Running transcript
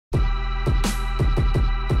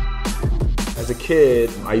a kid,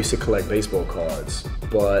 I used to collect baseball cards,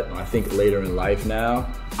 but I think later in life now,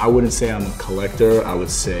 I wouldn't say I'm a collector, I would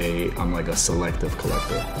say I'm like a selective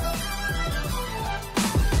collector.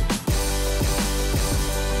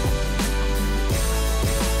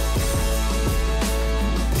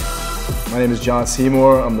 My name is John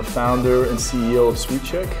Seymour. I'm the founder and CEO of Sweet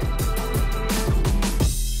Chick.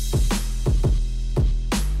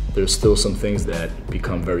 There's still some things that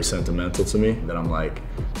become very sentimental to me that I'm like,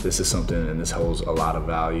 this is something and this holds a lot of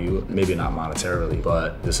value. Maybe not monetarily,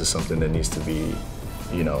 but this is something that needs to be,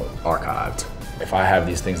 archived. If I have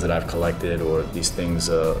these things that I've collected or these things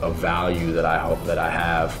of value that I hope that I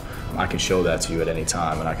have, I can show that to you at any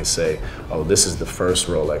time and I can say, oh, this is the first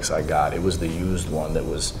Rolex I got. It was the used one that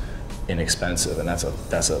was inexpensive, and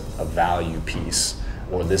that's a value piece.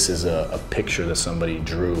 Or this is a picture that somebody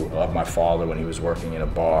drew of my father when he was working in a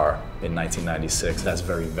bar in 1996. That's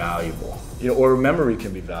very valuable. Or a memory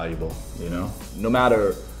can be valuable, No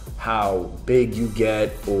matter how big you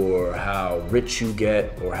get or how rich you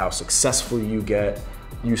get or how successful you get,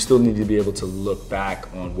 you still need to be able to look back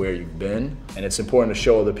on where you've been. And it's important to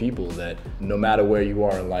show other people that no matter where you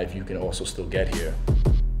are in life, you can also still get here.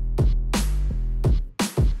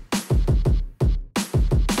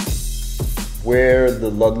 Where the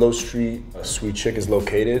Ludlow Street Sweet Chick is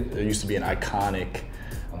located, there used to be an iconic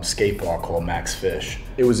skate park called Max Fish.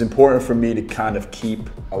 It was important for me to kind of keep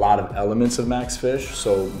a lot of elements of Max Fish.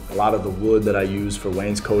 So a lot of the wood that I use for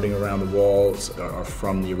wainscoting around the walls are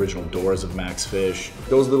from the original doors of Max Fish.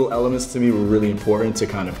 Those little elements to me were really important to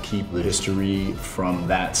kind of keep the history from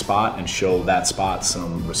that spot and show that spot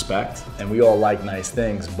some respect. And we all like nice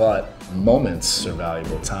things, but moments are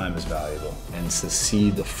valuable, time is valuable. And to see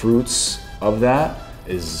the fruits of that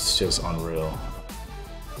is just unreal.